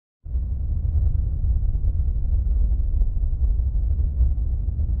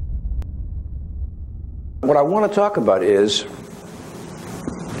What I want to talk about is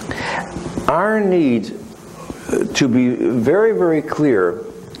our need to be very, very clear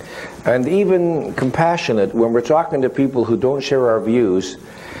and even compassionate when we're talking to people who don't share our views,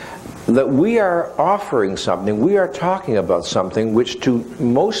 that we are offering something, we are talking about something which to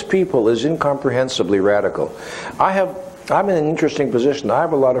most people is incomprehensibly radical. I'm in an interesting position. I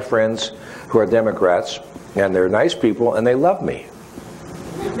have a lot of friends who are Democrats, and they're nice people, and they love me.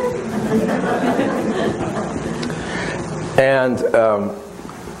 And,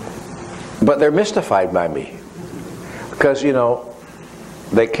 but they're mystified by me. Because, you know,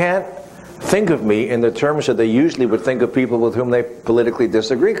 they can't think of me in the terms that they usually would think of people with whom they politically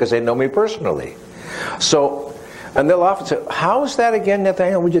disagree, because they know me personally. So, and they'll often say, how's that again,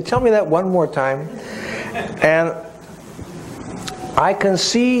 Nathaniel? Would you tell me that one more time? And I can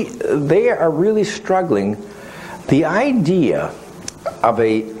see they are really struggling. The idea of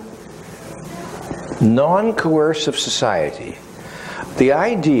a non-coercive society, the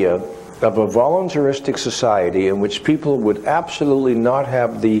idea of a voluntaristic society in which people would absolutely not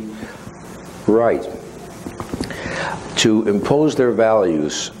have the right to impose their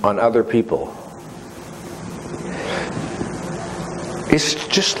values on other people, it's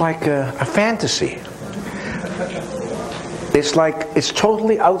just like a fantasy. It's like it's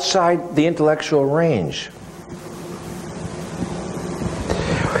totally outside the intellectual range.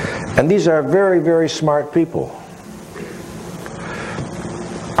 And these are very, very smart people.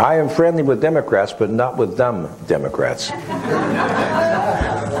 I am friendly with Democrats, but not with dumb Democrats.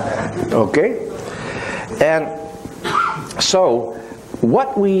 Okay? And so,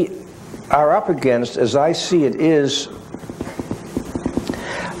 what we are up against, as I see it, is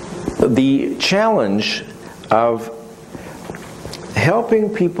the challenge of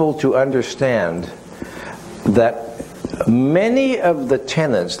helping people to understand that many of the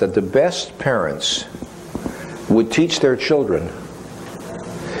tenets that the best parents would teach their children,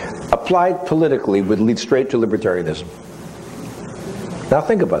 applied politically, would lead straight to libertarianism. Now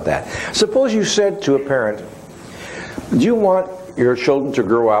think about that. Suppose you said to a parent, do you want your children to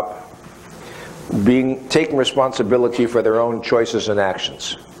grow up taking responsibility for their own choices and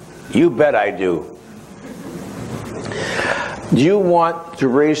actions? You bet I do. Do you want to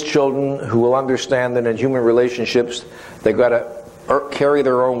raise children who will understand that in human relationships they've got to carry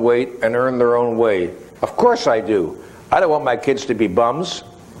their own weight and earn their own way? Of course I do. I don't want my kids to be bums.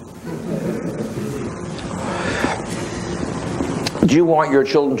 Do you want your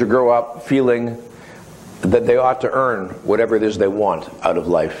children to grow up feeling that they ought to earn whatever it is they want out of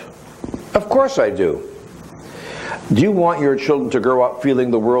life? Of course I do. Do you want your children to grow up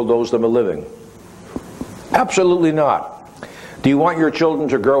feeling the world owes them a living? Absolutely not. Do you want your children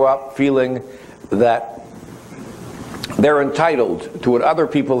to grow up feeling that they're entitled to what other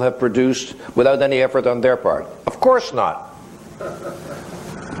people have produced without any effort on their part? Of course not.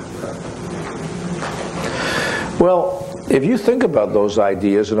 Well, if you think about those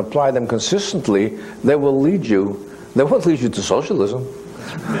ideas and apply them consistently, they won't lead you to socialism.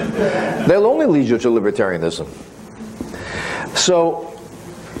 They'll only lead you to libertarianism. So,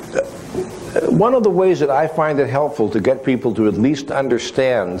 one of the ways that I find it helpful to get people to at least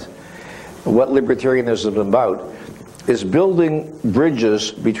understand what libertarianism is about is building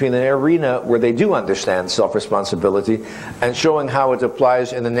bridges between an arena where they do understand self-responsibility and showing how it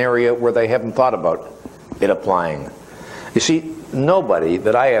applies in an area where they haven't thought about it applying. You see, nobody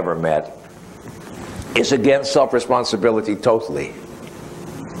that I ever met is against self-responsibility totally.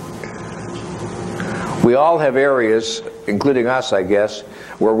 We all have areas, including us, I guess,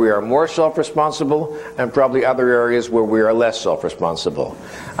 where we are more self-responsible, and probably other areas where we are less self-responsible.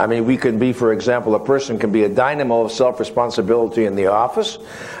 I mean, we can be, for example, a person can be a dynamo of self-responsibility in the office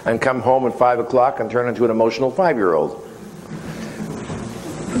and come home at 5 o'clock and turn into an emotional 5-year-old.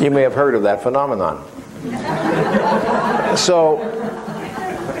 You may have heard of that phenomenon. So,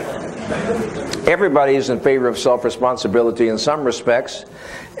 everybody is in favor of self-responsibility in some respects,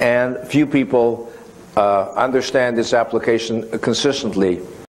 and few people understand its application consistently